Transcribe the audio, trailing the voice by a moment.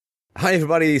Hi,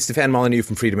 everybody. Stefan Molyneux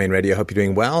from Free Domain Radio. Hope you're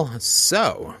doing well.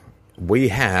 So, we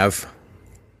have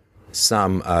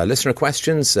some listener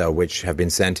questions which have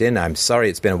been sent in. I'm sorry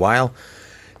it's been a while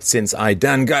since I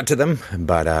done got to them,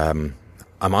 but I'm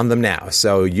on them now.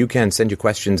 So, you can send your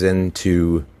questions in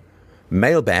to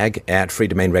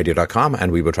mailbag@freedomainradio.com,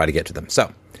 and we will try to get to them.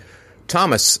 So,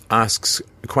 Thomas asks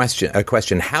a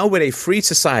question. How would a free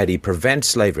society prevent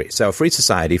slavery? So, a free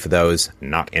society, for those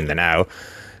not in the know,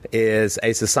 is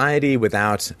a society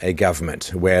without a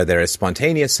government, where there is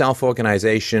spontaneous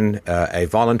self-organization, a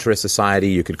voluntary society.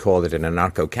 You could call it an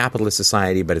anarcho-capitalist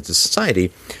society, but it's a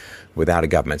society without a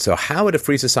government. So how would a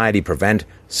free society prevent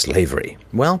slavery?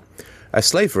 Well,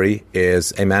 slavery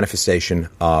is a manifestation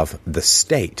of the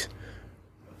state.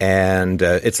 And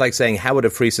it's like saying, how would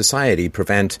a free society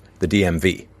prevent the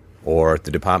DMV or the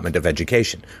Department of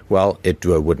Education? Well, it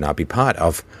would not be part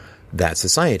of that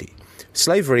society.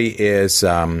 Slavery is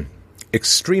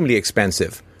extremely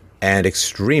expensive and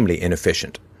extremely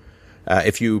inefficient.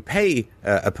 If you pay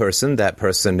a person, that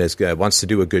person wants to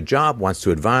do a good job, wants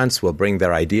to advance, will bring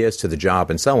their ideas to the job,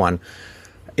 and so on.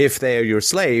 If they're your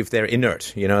slave, they're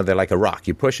inert. You know, they're like a rock.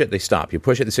 You push it, they stop. You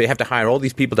push it, so you have to hire all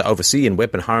these people to oversee and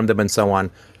whip and harm them and so on.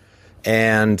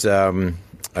 And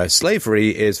slavery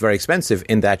is very expensive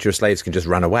in that your slaves can just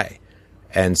run away.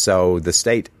 And so the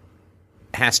state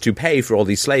has to pay for all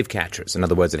these slave catchers. In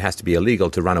other words, it has to be illegal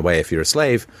to run away if you're a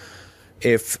slave.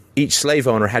 If each slave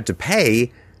owner had to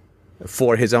pay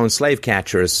for his own slave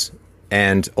catchers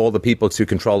and all the people to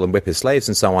control and whip his slaves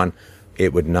and so on,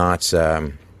 it would not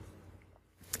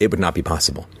be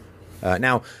possible.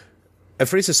 Now, a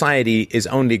free society is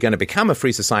only going to become a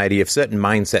free society if certain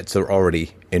mindsets are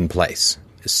already in place.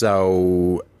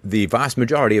 So the vast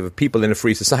majority of people in a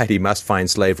free society must find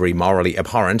slavery morally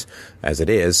abhorrent, as it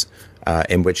is,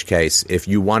 in which case, if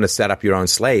you want to set up your own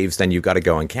slaves, then you've got to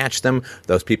go and catch them.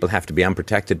 Those people have to be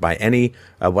unprotected by any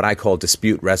what I call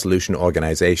dispute resolution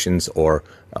organizations, or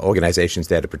organizations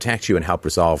there to protect you and help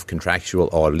resolve contractual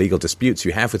or legal disputes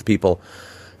you have with people.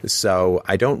 So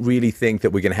I don't really think that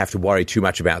we're going to have to worry too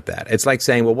much about that. It's like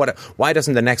saying, well, why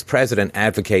doesn't the next president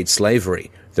advocate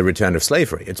slavery, the return of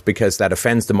slavery? It's because that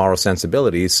offends the moral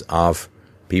sensibilities of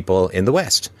people in the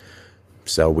West.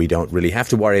 So we don't really have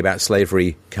to worry about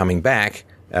slavery coming back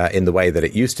in the way that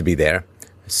it used to be there.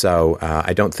 So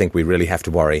I don't think we really have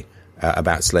to worry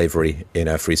about slavery in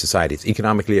a free society. It's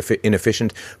economically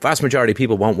inefficient. Vast majority of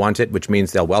people won't want it, which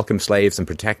means they'll welcome slaves and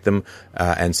protect them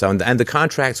and so on. And the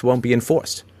contracts won't be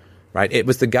enforced. Right? It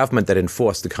was the government that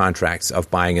enforced the contracts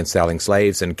of buying and selling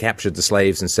slaves and captured the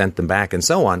slaves and sent them back and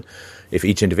so on. If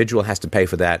each individual has to pay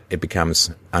for that, it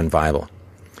becomes unviable.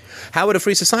 How would a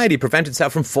free society prevent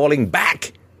itself from falling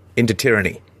back into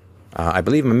tyranny? I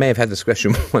believe I may have had this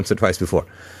question once or twice before.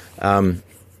 To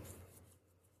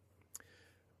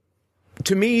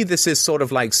me, this is sort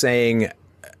of like saying,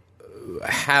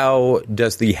 how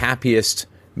does the happiest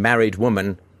married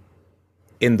woman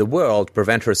in the world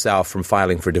prevent herself from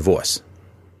filing for divorce?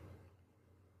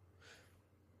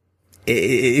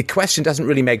 A question doesn't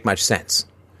really make much sense.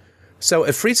 So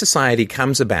a free society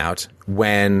comes about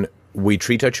when we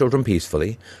treat our children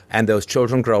peacefully, and those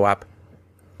children grow up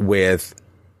with,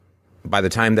 by the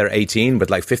time they're 18,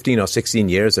 with like 15 or 16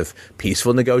 years of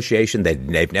peaceful negotiation.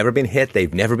 They've never been hit.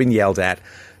 They've never been yelled at.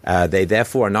 They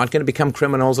therefore are not going to become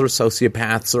criminals or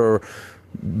sociopaths or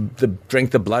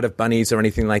drink the blood of bunnies or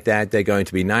anything like that. They're going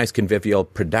to be nice, convivial,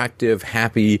 productive,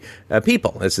 happy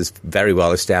people. This is very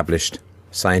well established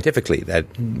scientifically, that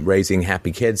raising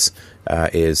happy kids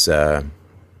is the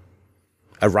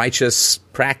righteous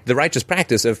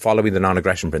practice of following the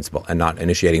non-aggression principle and not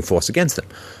initiating force against them.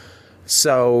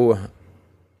 So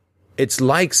it's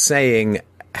like saying,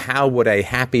 how would a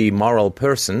happy moral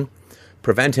person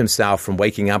prevent himself from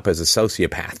waking up as a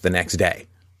sociopath the next day?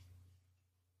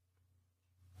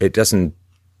 It doesn't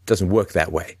work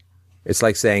that way. It's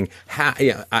like saying,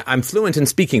 I'm fluent in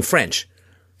speaking French,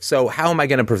 so how am I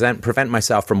going to prevent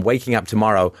myself from waking up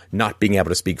tomorrow not being able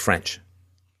to speak French?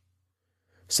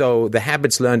 So the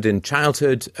habits learned in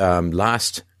childhood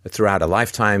last throughout a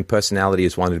lifetime. Personality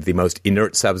is one of the most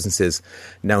inert substances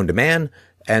known to man.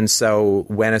 And so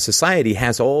when a society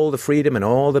has all the freedom and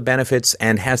all the benefits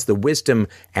and has the wisdom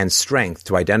and strength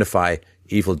to identify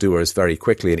evildoers very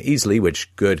quickly and easily,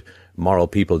 which good moral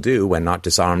people do when not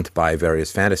disarmed by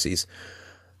various fantasies,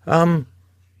 there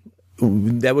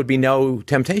would be no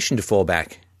temptation to fall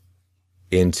back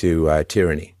into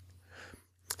tyranny.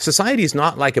 Society is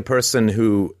not like a person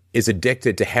who is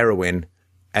addicted to heroin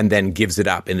and then gives it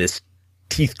up in this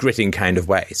teeth-gritting kind of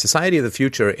way. Society of the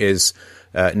future is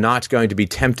not going to be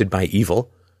tempted by evil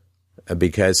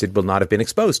because it will not have been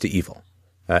exposed to evil.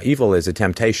 Evil is a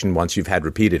temptation once you've had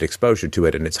repeated exposure to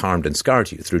it and it's harmed and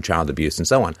scarred you through child abuse and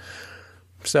so on.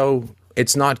 So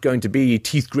it's not going to be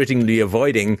teeth-grittingly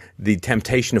avoiding the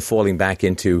temptation of falling back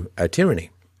into tyranny.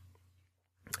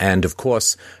 And, of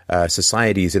course,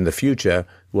 societies in the future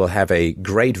will have a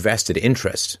great vested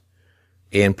interest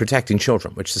in protecting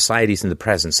children, which societies in the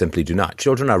present simply do not.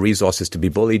 Children are resources to be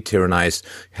bullied, tyrannized,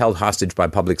 held hostage by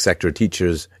public sector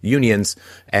teachers' unions,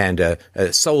 and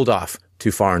sold off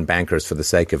to foreign bankers for the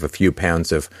sake of a few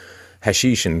pounds of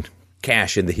hashish and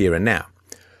cash in the here and now.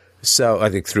 So I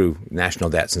think through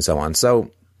national debts and so on. So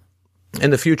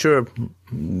in the future,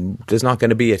 there's not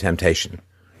going to be a temptation.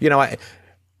 You know,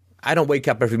 I don't wake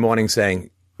up every morning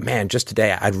saying, man, just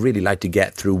today I'd really like to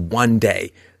get through one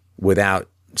day without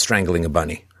strangling a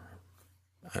bunny.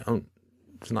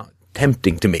 It's not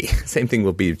tempting to me. Same thing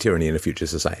will be tyranny in a future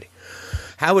society.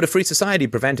 How would a free society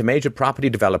prevent a major property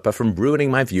developer from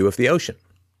ruining my view of the ocean?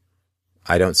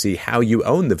 I don't see how you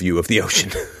own the view of the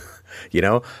ocean. You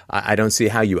know, I don't see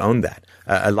how you own that.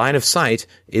 A line of sight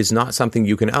is not something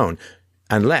you can own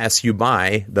unless you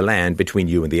buy the land between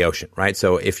you and the ocean, right?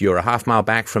 So if you're a half mile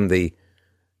back from the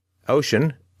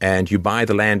ocean and you buy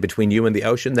the land between you and the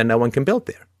ocean, then no one can build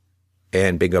there.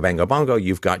 And bingo, bango, bongo,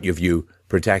 you've got your view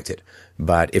protected.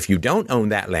 But if you don't own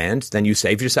that land, then you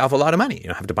save yourself a lot of money. You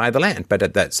don't have to buy the land. But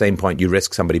at that same point, you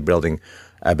risk somebody building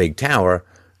a big tower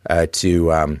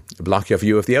to block your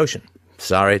view of the ocean.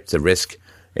 Sorry, it's a risk.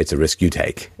 It's a risk you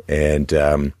take. And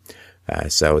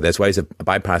so there's ways of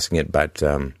bypassing it. But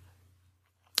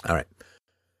all right.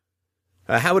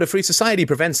 How would a free society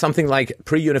prevent something like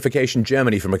pre-unification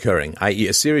Germany from occurring, i.e.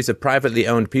 a series of privately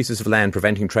owned pieces of land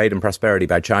preventing trade and prosperity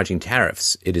by charging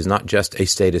tariffs? It is not just a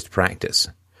statist practice.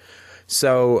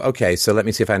 So, okay, so let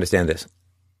me see if I understand this.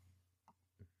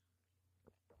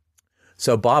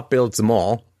 So Bob builds the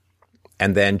mall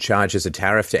and then charges a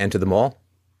tariff to enter the mall?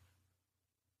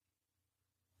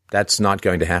 That's not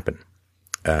going to happen.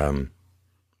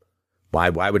 Why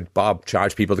would Bob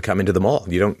charge people to come into the mall?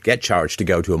 You don't get charged to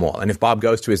go to a mall. And if Bob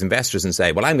goes to his investors and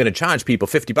say, well, I'm going to charge people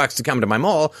 $50 to come to my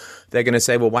mall, they're going to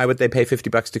say, well, why would they pay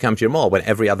 $50 to come to your mall when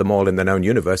every other mall in the known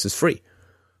universe is free?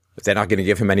 If they're not going to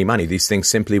give him any money, these things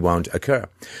simply won't occur.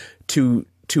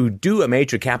 To do a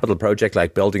major capital project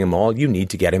like building a mall, you need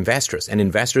to get investors. And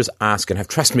investors ask, and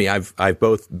trust me, I've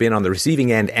both been on the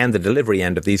receiving end and the delivery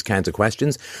end of these kinds of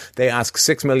questions. They ask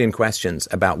 6 million questions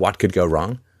about what could go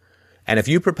wrong. And if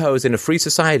you propose in a free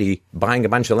society buying a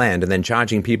bunch of land and then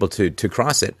charging people to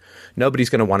cross it, nobody's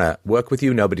going to want to work with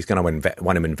you. Nobody's going to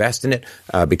want to invest in it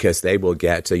because they will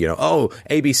get,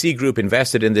 ABC Group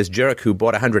invested in this jerk who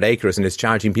bought 100 acres and is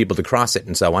charging people to cross it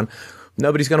and so on.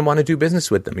 Nobody's going to want to do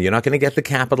business with them. You're not going to get the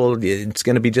capital. It's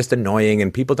going to be just annoying,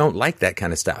 and people don't like that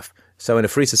kind of stuff. So in a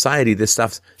free society, this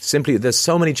stuff's simply, there's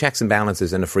so many checks and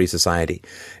balances in a free society.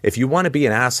 If you want to be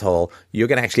an asshole, you're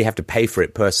going to actually have to pay for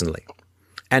it personally.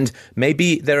 And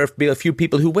maybe there will be a few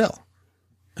people who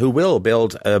will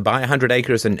build, buy 100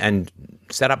 acres and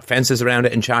set up fences around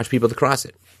it and charge people to cross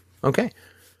it. Okay.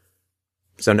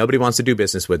 So nobody wants to do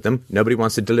business with them. Nobody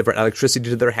wants to deliver electricity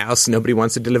to their house. Nobody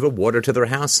wants to deliver water to their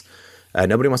house.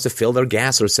 Nobody wants to fill their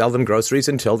gas or sell them groceries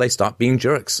until they stop being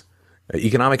jerks.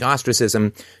 Economic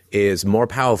ostracism is more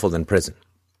powerful than prison.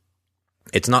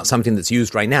 It's not something that's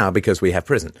used right now because we have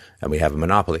prison and we have a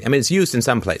monopoly. I mean, it's used in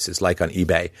some places, like on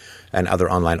eBay and other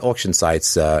online auction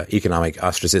sites. Economic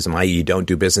ostracism, i.e. don't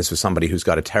do business with somebody who's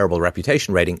got a terrible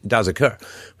reputation rating, does occur,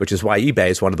 which is why eBay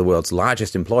is one of the world's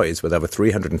largest employers with over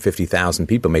 350,000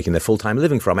 people making their full-time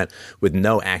living from it with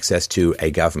no access to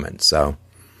a government. So,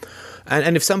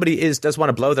 and if somebody does want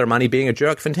to blow their money being a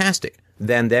jerk, fantastic.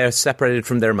 Then they're separated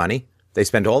from their money. They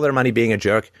spend all their money being a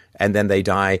jerk, and then they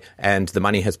die, and the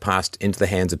money has passed into the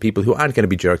hands of people who aren't going to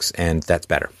be jerks, and that's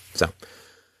better. So,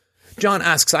 John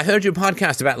asks, I heard your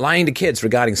podcast about lying to kids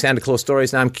regarding Santa Claus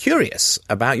stories, and I'm curious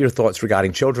about your thoughts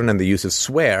regarding children and the use of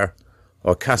swear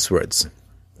or cuss words.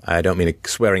 I don't mean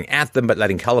swearing at them, but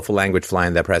letting colorful language fly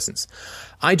in their presence.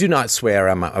 I do not swear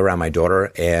around my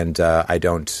daughter, and I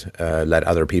don't let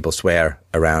other people swear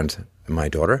around my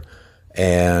daughter.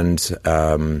 And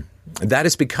that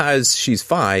is because she's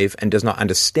 5 and does not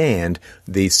understand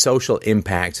the social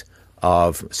impact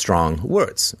of strong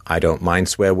words. I don't mind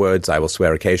swear words. I will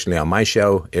swear occasionally on my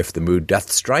show if the mood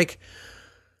doth strike.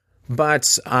 But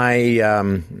she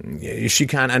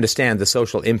can't understand the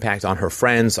social impact on her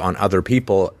friends, on other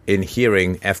people, in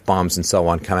hearing F-bombs and so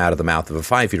on come out of the mouth of a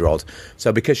 5-year-old.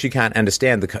 So because she can't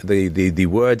understand the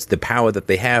words, the power that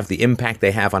they have, the impact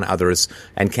they have on others,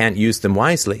 and can't use them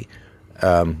wisely,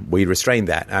 we restrain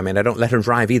that. I mean, I don't let her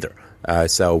drive either.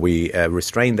 So we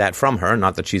restrain that from her.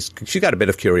 Not that she's got a bit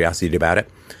of curiosity about it.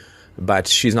 but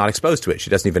she's not exposed to it. She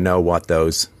doesn't even know what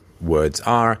those words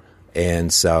are,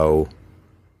 and so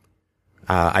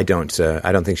I don't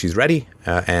think she's ready,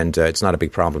 and it's not a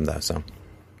big problem though. So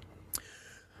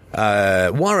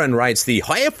Warren writes the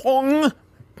Haifong,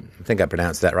 I think I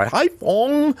pronounced that right,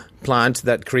 Haifong plant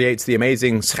that creates the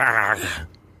amazing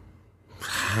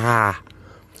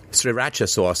sriracha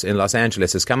sauce in Los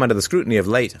Angeles has come under the scrutiny of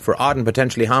late for odd and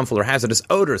potentially harmful or hazardous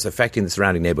odors affecting the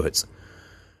surrounding neighborhoods.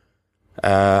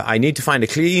 I need to find a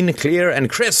clean, clear, and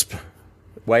crisp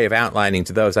way of outlining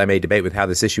to those I may debate with how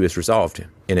this issue is resolved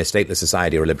in a stateless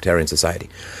society or libertarian society.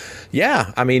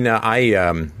 Yeah, I mean, when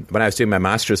I was doing my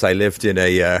master's, I lived in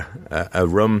a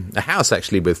house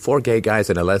actually with 4 gay guys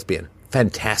and a lesbian.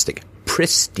 Fantastic,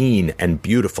 pristine, and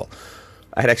beautiful.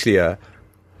 I had actually a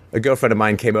girlfriend of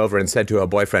mine came over and said to her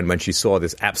boyfriend when she saw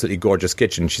this absolutely gorgeous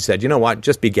kitchen, she said, you know what,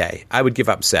 just be gay. I would give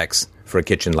up sex for a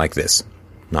kitchen like this.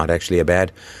 Not actually a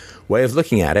bad way of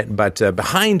looking at it, but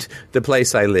behind the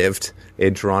place I lived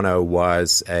in Toronto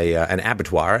was an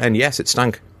abattoir, and yes, it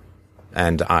stunk.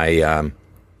 And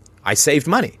I saved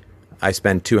money. I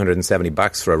spent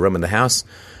 $270 for a room in the house,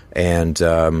 and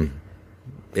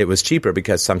it was cheaper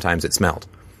because sometimes it smelled.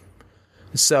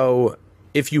 So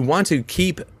if you want to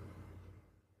keep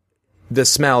the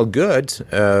smell good,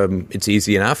 it's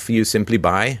easy enough. You simply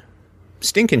buy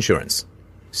stink insurance.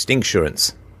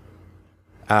 Stinksurance.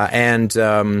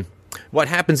 And what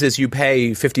happens is you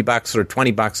pay $50 or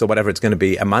 $20 or whatever it's going to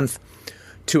be a month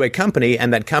to a company,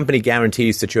 and that company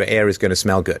guarantees that your air is going to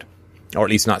smell good, or at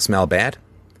least not smell bad.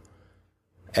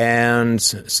 And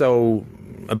so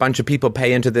a bunch of people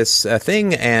pay into this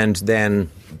thing, and then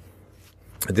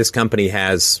this company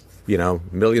has, you know,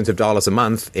 millions of dollars a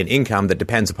month in income that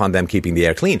depends upon them keeping the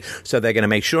air clean. So they're going to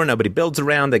make sure nobody builds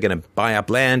around. They're going to buy up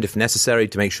land if necessary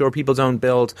to make sure people don't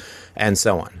build, and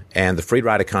so on. And the free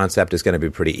rider concept is going to be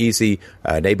pretty easy.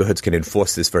 Neighborhoods can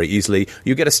enforce this very easily.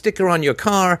 You get a sticker on your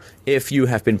car if you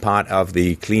have been part of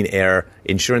the Clean Air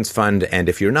Insurance Fund, and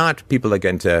if you're not, people are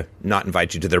going to not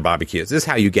invite you to their barbecues. This is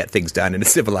how you get things done in a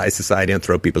civilized society and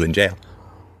throw people in jail.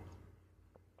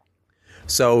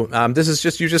 So this is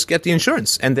just, you just get the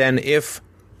insurance. And then if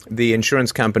the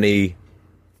insurance company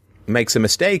makes a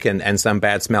mistake and some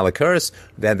bad smell occurs,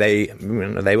 then they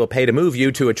will pay to move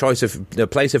you to a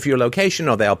place of your location,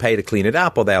 or they'll pay to clean it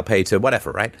up, or they'll pay to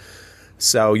whatever, right?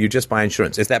 So you just buy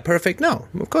insurance. Is that perfect? No,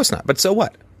 of course not. But so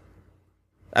what?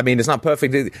 I mean, it's not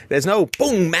perfect. There's no,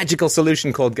 boom, magical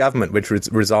solution called government which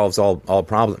resolves all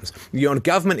problems. You know,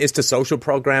 government is to social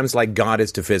programs like God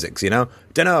is to physics, you know?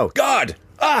 Dunno. God!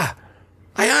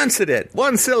 I answered it.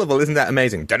 1 syllable. Isn't that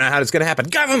amazing? Don't know how it's going to happen.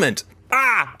 Government!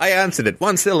 I answered it.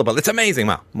 1 syllable. It's amazing.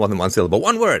 Well, more than 1 syllable.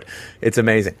 1 word. It's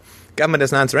amazing. Government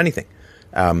doesn't answer anything.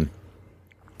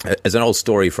 As an old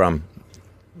story from,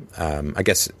 I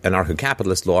guess,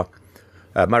 anarcho-capitalist law,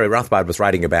 Murray Rothbard was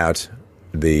writing about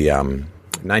the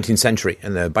 19th century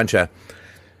and a bunch of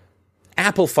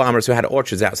apple farmers who had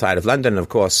orchards outside of London. And of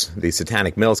course, the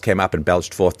satanic mills came up and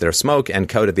belched forth their smoke and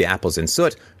coated the apples in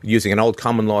soot, using an old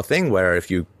common law thing where if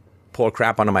you pour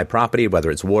crap onto my property, whether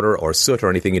it's water or soot or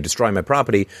anything, you destroy my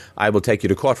property, I will take you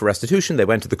to court for restitution. They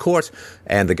went to the court,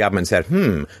 and the government said,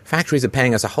 factories are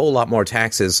paying us a whole lot more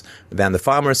taxes than the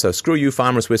farmers, so screw you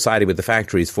farmers, we're siding with the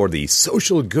factories for the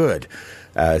social good.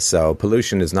 So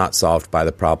pollution is not solved by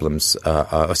the problems,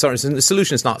 the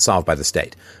solution is not solved by the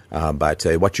state. But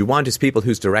what you want is people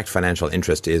whose direct financial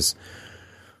interest is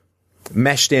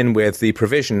meshed in with the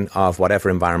provision of whatever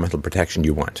environmental protection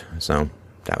you want. So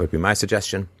that would be my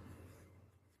suggestion.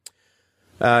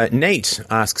 Nate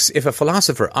asks, if a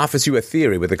philosopher offers you a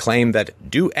theory with a claim that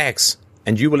do X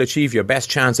and you will achieve your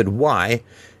best chance at Y,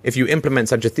 if you implement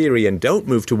such a theory and don't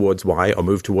move towards Y or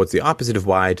move towards the opposite of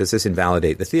Y, does this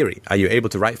invalidate the theory? Are you able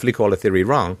to rightfully call a theory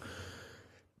wrong,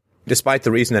 despite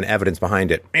the reason and evidence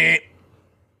behind it?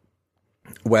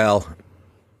 Well,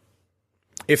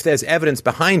 if there's evidence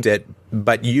behind it,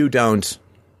 but you don't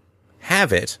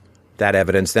have it, that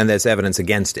evidence, then there's evidence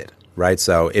against it. Right?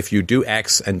 So if you do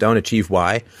X and don't achieve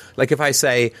Y, like if I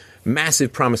say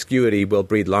massive promiscuity will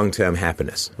breed long-term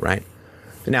happiness, right?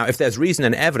 Now, if there's reason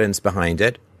and evidence behind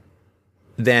it,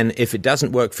 then if it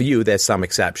doesn't work for you, there's some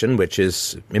exception, which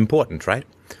is important, right?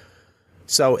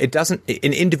 So it doesn't,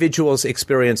 an individual's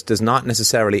experience does not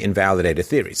necessarily invalidate a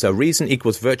theory. So reason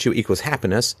equals virtue equals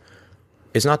happiness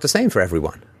is not the same for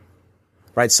everyone.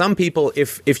 Right, some people,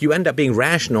 if you end up being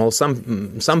rational,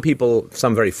 some people,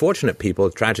 some very fortunate people,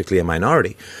 tragically a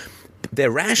minority, they're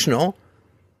rational,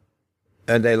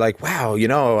 and they're like, wow, you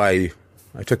know, I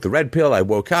took the red pill, I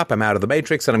woke up, I'm out of the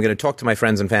matrix, and I'm going to talk to my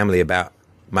friends and family about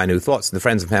my new thoughts. And the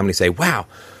friends and family say, wow,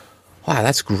 Wow,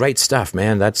 that's great stuff,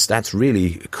 man. That's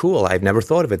really cool. I've never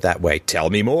thought of it that way. Tell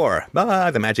me more.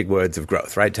 The magic words of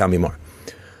growth, right? Tell me more.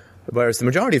 Whereas the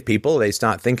majority of people, they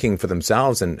start thinking for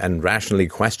themselves and rationally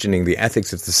questioning the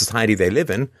ethics of the society they live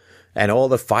in, and all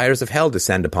the fires of hell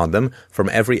descend upon them from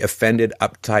every offended,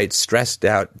 uptight, stressed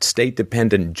out,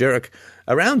 state-dependent jerk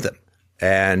around them.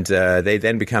 And they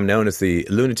then become known as the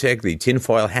lunatic, the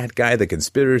tinfoil hat guy, the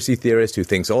conspiracy theorist who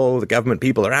thinks all the government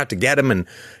people are out to get him and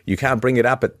you can't bring it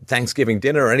up at Thanksgiving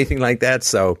dinner or anything like that.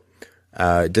 So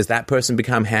does that person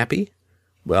become happy?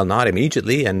 Well, not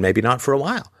immediately and maybe not for a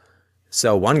while.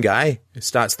 So one guy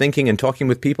starts thinking and talking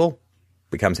with people,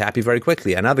 becomes happy very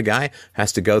quickly. Another guy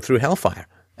has to go through hellfire.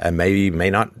 And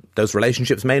those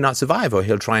relationships may not survive, or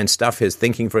he'll try and stuff his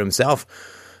thinking for himself,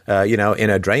 in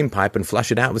a drain pipe and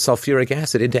flush it out with sulfuric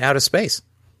acid into outer space.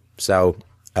 So,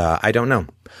 I don't know.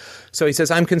 So he says,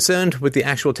 I'm concerned with the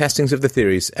actual testings of the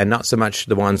theories and not so much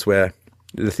the ones where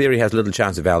the theory has little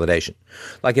chance of validation.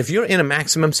 Like if you're in a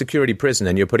maximum security prison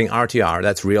and you're putting RTR,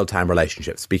 that's real-time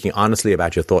relationships, speaking honestly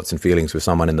about your thoughts and feelings with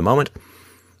someone in the moment.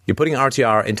 You're putting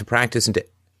RTR into practice into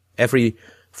every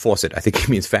faucet, I think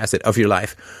he means facet, of your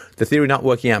life. The theory not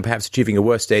working out, perhaps achieving a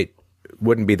worse state,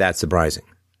 wouldn't be that surprising.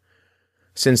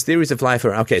 Since theories of life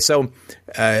are... Okay, so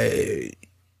I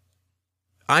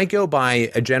go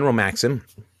by a general maxim,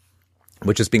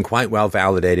 which has been quite well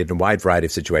validated in a wide variety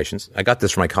of situations. I got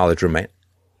this from my college roommate.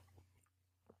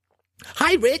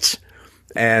 Hi, Rich!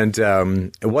 And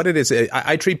what it is,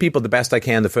 I treat people the best I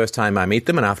can the first time I meet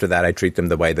them, and after that I treat them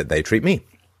the way that they treat me.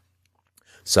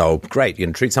 So, great. You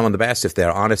can treat someone the best if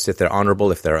they're honest, if they're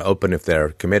honorable, if they're open, if they're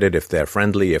committed, if they're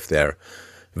friendly, if they're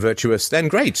virtuous, then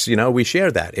great. We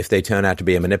share that. If they turn out to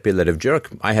be a manipulative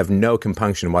jerk, I have no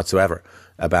compunction whatsoever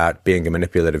about being a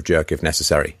manipulative jerk if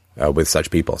necessary with such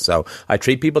people. So, I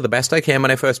treat people the best I can when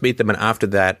I first meet them, and after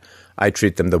that, I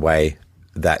treat them the way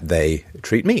that they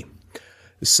treat me.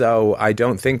 So, I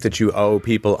don't think that you owe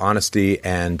people honesty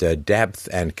and depth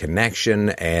and connection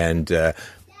and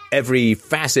every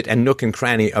facet and nook and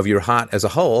cranny of your heart as a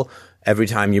whole every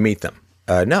time you meet them.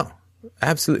 No,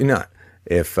 absolutely not.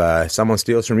 If someone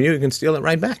steals from you, you can steal it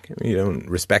right back. You don't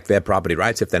respect their property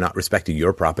rights if they're not respecting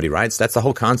your property rights. That's the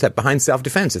whole concept behind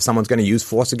self-defense. If someone's going to use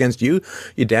force against you,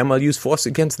 you damn well use force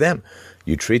against them.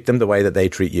 You treat them the way that they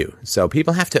treat you. So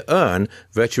people have to earn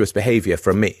virtuous behavior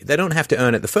from me. They don't have to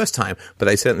earn it the first time, but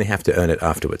they certainly have to earn it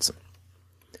afterwards.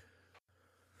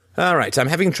 All right, I'm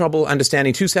having trouble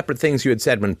understanding two separate things you had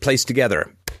said when placed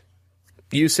together.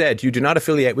 You said you do not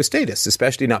affiliate with status,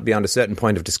 especially not beyond a certain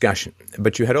point of discussion.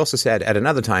 But you had also said at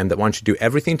another time that one should do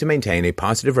everything to maintain a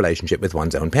positive relationship with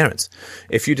one's own parents,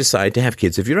 if you decide to have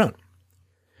kids of your own.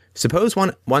 Suppose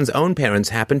one's own parents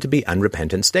happen to be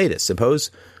unrepentant status.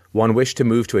 Suppose one wished to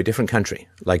move to a different country,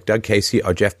 like Doug Casey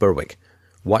or Jeff Berwick.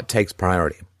 What takes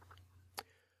priority?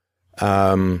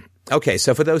 Okay,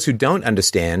 so for those who don't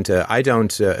understand, I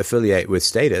don't affiliate with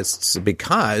statists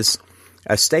because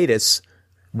statists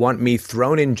want me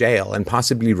thrown in jail and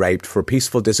possibly raped for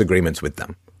peaceful disagreements with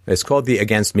them. It's called the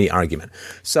against me argument.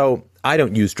 So I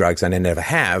don't use drugs and I never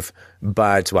have,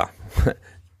 but, well,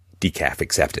 decaf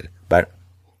accepted. But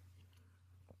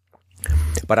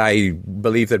I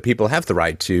believe that people have the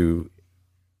right to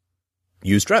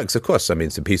use drugs, of course. I mean,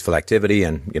 it's a peaceful activity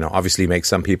and, obviously makes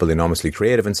some people enormously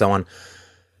creative and so on.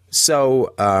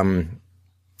 So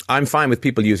I'm fine with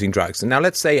people using drugs. And now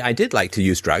let's say I did like to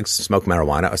use drugs, smoke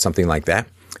marijuana or something like that.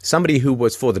 Somebody who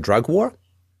was for the drug war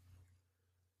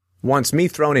wants me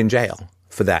thrown in jail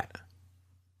for that.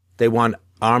 They want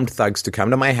armed thugs to come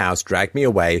to my house, drag me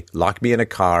away, lock me in a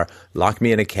car, lock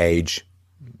me in a cage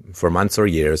for months or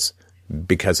years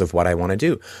because of what I want to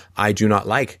do. I do not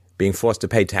like being forced to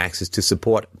pay taxes to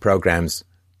support programs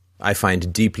I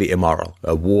find deeply immoral.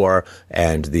 A war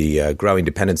and the growing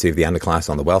dependency of the underclass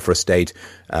on the welfare state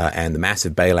and the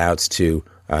massive bailouts to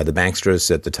the banksters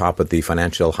at the top of the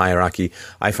financial hierarchy.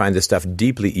 I find this stuff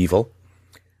deeply evil.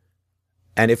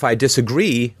 And if I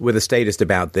disagree with a statist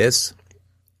about this,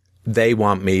 they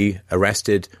want me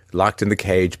arrested, locked in the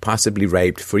cage, possibly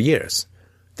raped for years.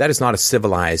 That is not a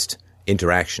civilized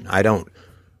interaction. I don't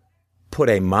put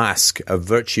a mask of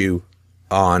virtue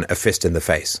on a fist in the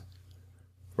face.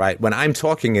 Right? When I'm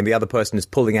talking and the other person is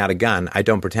pulling out a gun, I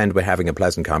don't pretend we're having a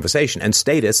pleasant conversation. And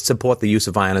statists support the use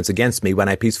of violence against me when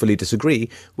I peacefully disagree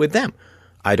with them.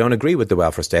 I don't agree with the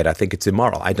welfare state. I think it's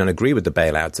immoral. I don't agree with the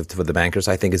bailouts for the bankers.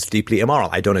 I think it's deeply immoral.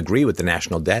 I don't agree with the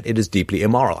national debt. It is deeply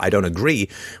immoral. I don't agree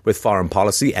with foreign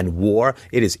policy and war.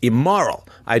 It is immoral.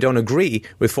 I don't agree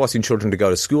with forcing children to go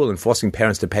to school and forcing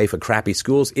parents to pay for crappy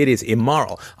schools. It is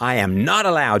immoral. I am not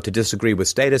allowed to disagree with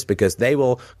statists because they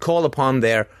will call upon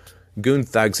their goon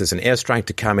thugs as an airstrike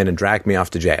to come in and drag me off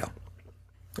to jail.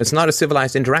 It's not a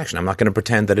civilized interaction. I'm not going to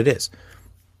pretend that it is.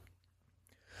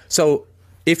 So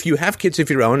if you have kids of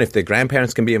your own, if the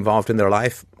grandparents can be involved in their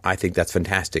life, I think that's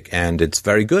fantastic. And it's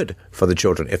very good for the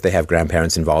children if they have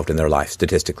grandparents involved in their life,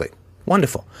 statistically.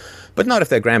 Wonderful. But not if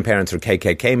their grandparents are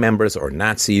KKK members or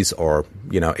Nazis or,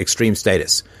 extreme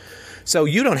status. So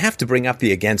you don't have to bring up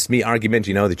the against me argument,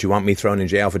 that you want me thrown in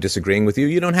jail for disagreeing with you.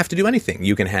 You don't have to do anything.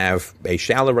 You can have a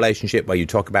shallow relationship where you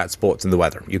talk about sports and the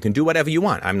weather. You can do whatever you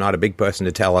want. I'm not a big person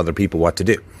to tell other people what to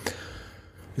do.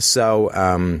 So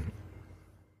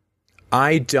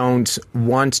I don't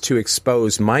want to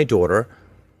expose my daughter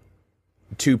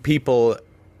to people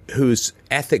whose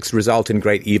ethics result in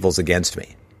great evils against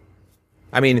me.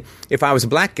 I mean, if I was a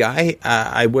black guy,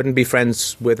 I wouldn't be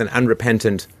friends with an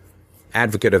unrepentant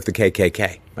advocate of the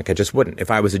KKK. Like, I just wouldn't. If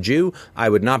I was a Jew, I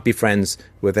would not be friends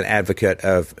with an advocate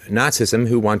of Nazism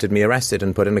who wanted me arrested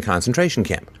and put in a concentration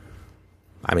camp.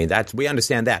 I mean, we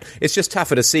understand that. It's just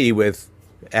tougher to see with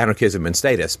anarchism and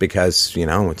status because,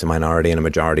 it's a minority and a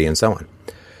majority and so on.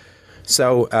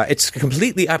 So it's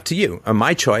completely up to you.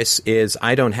 My choice is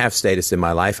I don't have status in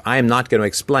my life. I am not going to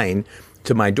explain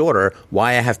to my daughter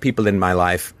why I have people in my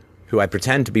life who I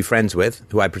pretend to be friends with,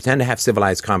 who I pretend to have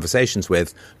civilized conversations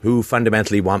with, who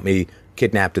fundamentally want me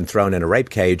kidnapped and thrown in a rape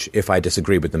cage if I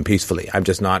disagree with them peacefully. I'm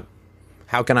just not.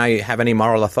 How can I have any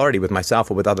moral authority with myself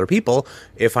or with other people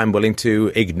if I'm willing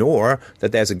to ignore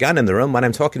that there's a gun in the room when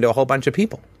I'm talking to a whole bunch of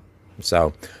people?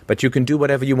 So, but you can do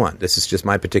whatever you want. This is just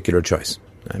my particular choice.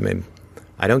 I mean,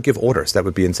 I don't give orders. That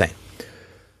would be insane.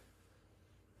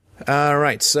 All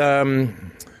right.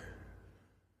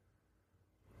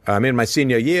 I'm in my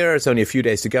senior year. It's only a few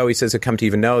days to go. He says, I've come to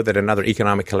even know that another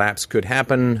economic collapse could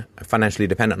happen. Financially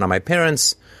dependent on my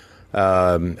parents.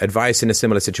 Advice in a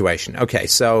similar situation. Okay,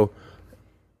 so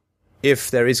if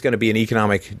there is going to be an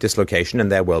economic dislocation,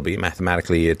 and there will be,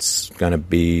 mathematically it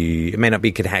may not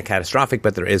be catastrophic,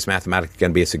 but there is mathematically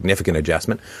going to be a significant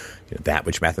adjustment. That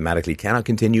which mathematically cannot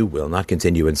continue will not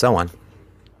continue, and so on.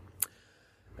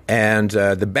 And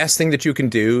the best thing that you can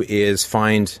do is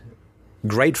find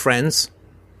great friends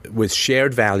with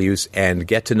shared values and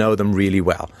get to know them really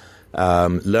well.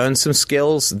 Learn some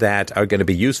skills that are going to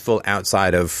be useful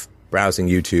outside of browsing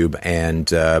YouTube and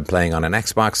playing on an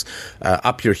Xbox.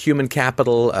 Up your human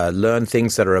capital, learn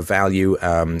things that are of value,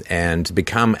 and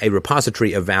become a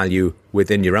repository of value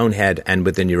within your own head and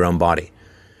within your own body.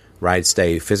 Right?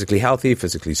 Stay physically healthy,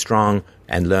 physically strong,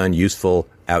 and learn useful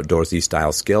outdoorsy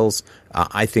style skills.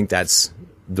 I think that's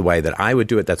the way that I would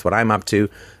do it. That's what I'm up to.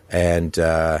 And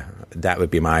that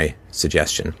would be my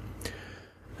suggestion.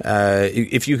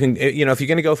 If you're going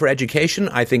to go for education,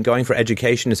 I think going for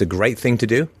education is a great thing to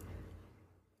do.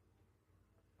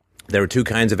 There are two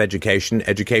kinds of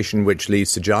education which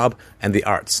leads to job, and the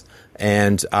arts.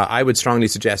 And I would strongly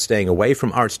suggest staying away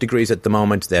from arts degrees at the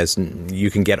moment.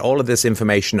 You can get all of this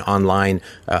information online.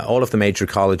 All of the major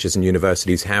colleges and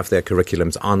universities have their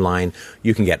curriculums online.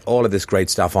 You can get all of this great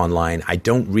stuff online. I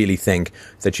don't really think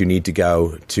that you need to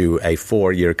go to a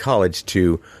 4-year college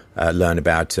to learn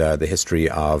about the history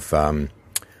of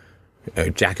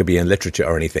Jacobean literature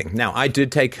or anything. Now, I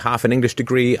did take half an English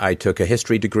degree. I took a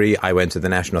history degree. I went to the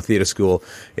National Theatre School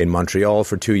in Montreal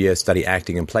for 2 years, study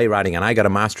acting and playwriting, and I got a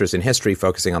master's in history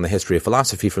focusing on the history of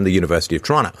philosophy from the University of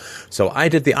Toronto. So I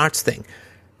did the arts thing.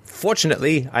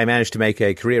 Fortunately, I managed to make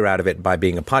a career out of it by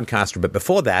being a podcaster, but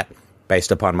before that,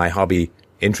 based upon my hobby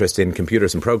interest in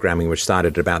computers and programming, which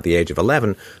started at about the age of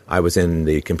 11, I was in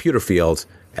the computer field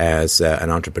as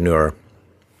an entrepreneur.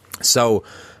 So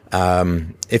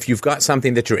if you've got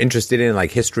something that you're interested in, like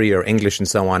history or English and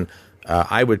so on,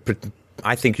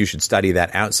 I think you should study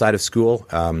that outside of school.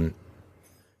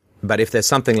 But if there's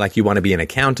something like you want to be an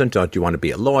accountant, or you want to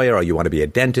be a lawyer, or you want to be a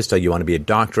dentist, or you want to be a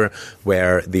doctor,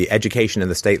 where the education and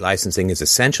the state licensing is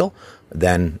essential,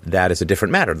 then that is a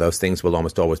different matter. Those things will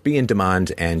almost always be in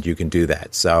demand, and you can do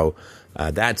that. So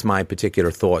that's my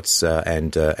particular thoughts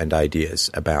and ideas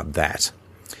about that.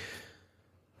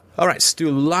 All right,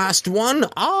 Stu, last one.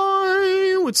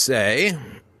 I would say,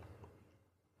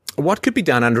 what could be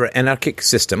done under an anarchic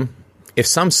system if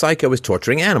some psycho is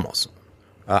torturing animals?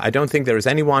 I don't think there is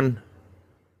anyone.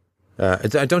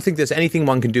 I don't think there's anything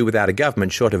one can do without a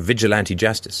government short of vigilante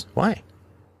justice. Why?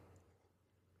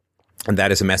 And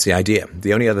that is a messy idea.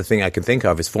 The only other thing I can think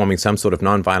of is forming some sort of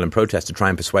nonviolent protest to try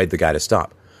and persuade the guy to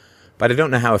stop. But I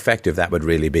don't know how effective that would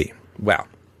really be. Well,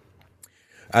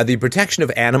 the protection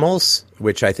of animals,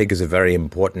 which I think is a very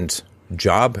important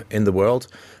job in the world,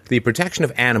 the protection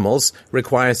of animals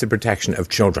requires the protection of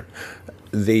children.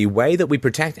 The way that we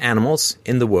protect animals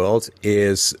in the world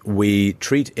is we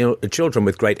treat children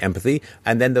with great empathy,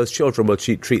 and then those children will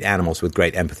treat animals with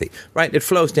great empathy. Right? It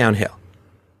flows downhill.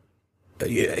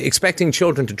 expecting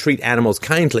children to treat animals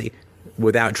kindly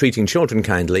without treating children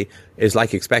kindly is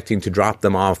like expecting to drop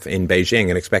them off in Beijing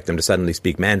and expect them to suddenly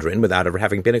speak Mandarin without ever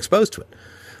having been exposed to it.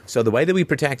 So the way that we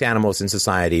protect animals in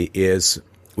society is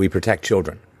we protect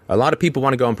children. A lot of people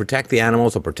want to go and protect the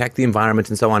animals or protect the environment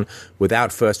and so on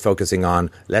without first focusing on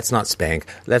let's not spank,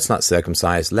 let's not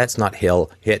circumcise, let's not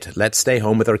hit, let's stay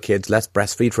home with our kids, let's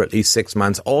breastfeed for at least 6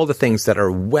 months, all the things that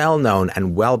are well known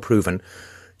and well proven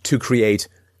to create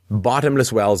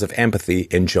bottomless wells of empathy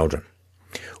in children.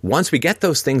 Once we get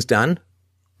those things done,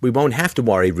 we won't have to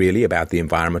worry really about the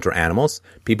environment or animals.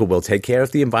 People will take care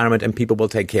of the environment and people will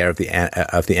take care of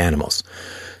the animals.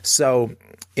 So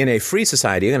in a free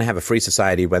society, you're going to have a free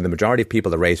society when the majority of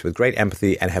people are raised with great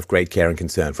empathy and have great care and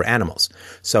concern for animals.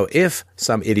 So if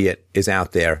some idiot is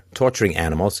out there torturing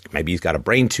animals, maybe he's got a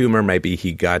brain tumor, maybe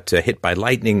he got hit by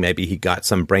lightning, maybe he got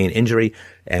some brain injury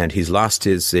and he's lost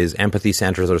his empathy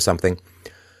centers or something,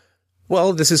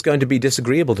 well, this is going to be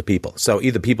disagreeable to people. So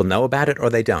either people know about it or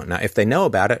they don't. Now, if they know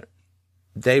about it,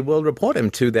 they will report him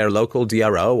to their local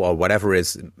DRO or whatever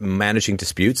is managing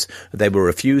disputes. They will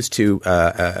refuse to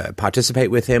participate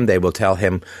with him. They will tell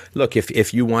him, look,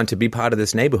 if you want to be part of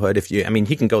this neighborhood,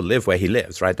 he can go live where he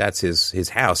lives, right? That's his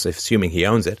house, assuming he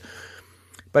owns it.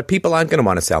 But people aren't going to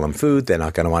want to sell him food. They're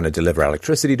not going to want to deliver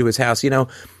electricity to his house.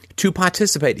 To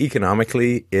participate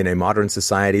economically in a modern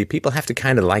society, people have to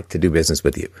kind of like to do business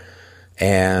with you.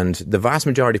 And the vast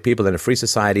majority of people in a free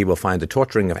society will find the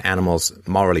torturing of animals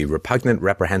morally repugnant,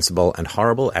 reprehensible, and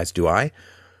horrible, as do I.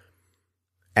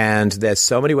 And there's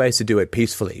so many ways to do it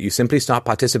peacefully. You simply stop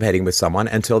participating with someone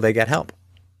until they get help.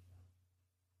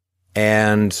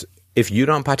 And if you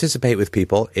don't participate with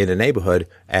people in a neighborhood,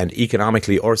 and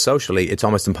economically or socially, it's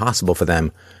almost impossible for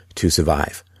them to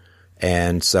survive.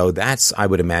 And so that's, I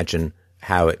would imagine,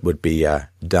 how it would be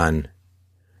done.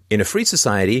 In a free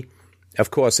society, of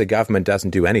course, the government doesn't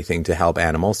do anything to help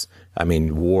animals.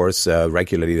 Wars,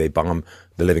 regularly they bomb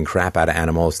the living crap out of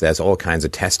animals. There's all kinds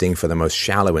of testing for the most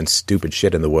shallow and stupid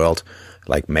shit in the world,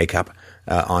 like makeup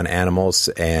on animals.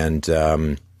 And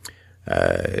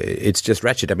it's just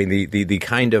wretched. The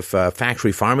kind of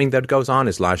factory farming that goes on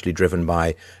is largely driven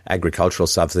by agricultural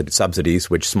subsidies,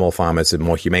 which small farmers and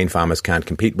more humane farmers can't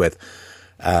compete with.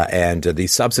 And the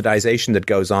subsidization that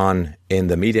goes on in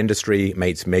the meat industry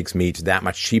makes meat that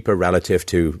much cheaper relative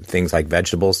to things like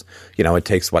vegetables. It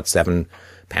takes, 7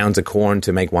 pounds of corn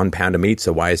to make 1 pound of meat.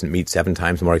 So why isn't meat 7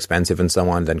 times more expensive and so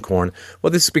on than corn?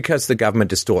 Well, this is because the government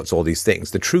distorts all these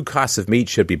things. The true costs of meat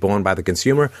should be borne by the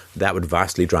consumer. That would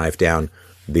vastly drive down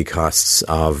the costs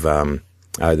of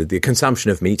the consumption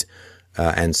of meat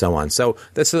and so on. So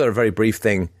that's a very brief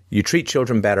thing. You treat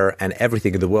children better and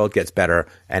everything in the world gets better.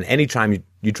 And anytime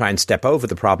you try and step over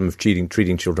the problem of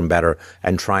treating children better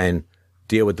and try and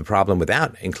deal with the problem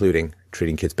without including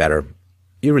treating kids better,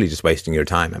 you're really just wasting your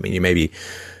time. You may be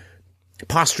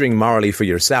posturing morally for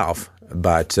yourself,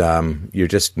 but you're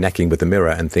just necking with the mirror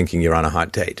and thinking you're on a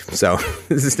hot date. So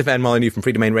this is Stefan Molyneux from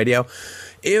Free Domain Radio.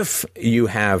 If you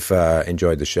have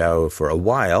enjoyed the show for a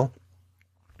while,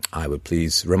 I would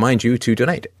please remind you to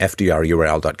donate.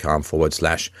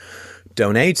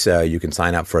 fdrurl.com/donate. You can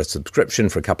sign up for a subscription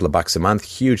for a couple of bucks a month.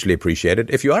 Hugely appreciated.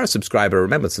 If you are a subscriber,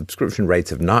 remember subscription rates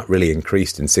have not really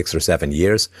increased in 6 or 7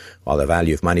 years, while the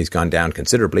value of money's gone down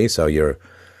considerably. So your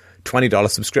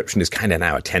 $20 subscription is kind of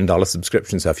now a $10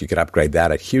 subscription. So if you could upgrade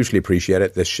that, I'd hugely appreciate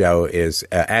it. This show is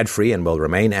ad-free and will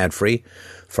remain ad-free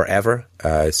forever,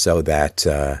 so that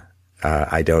so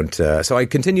I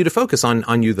continue to focus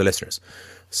on you, the listeners.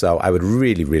 So I would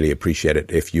really, really appreciate it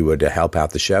if you would help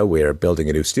out the show. We're building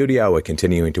a new studio. We're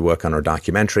continuing to work on our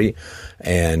documentary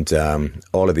and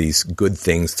all of these good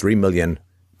things. 3 million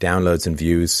downloads and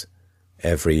views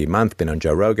every month. Been on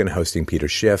Joe Rogan, hosting Peter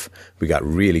Schiff. We got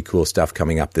really cool stuff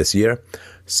coming up this year.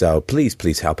 So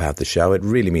please help out the show. It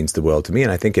really means the world to me.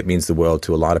 And I think it means the world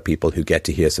to a lot of people who get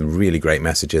to hear some really great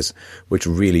messages, which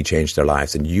really change their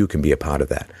lives. And you can be a part of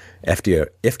that.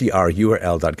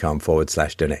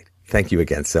 fdrurl.com/donate. Thank you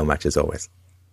again so much, as always.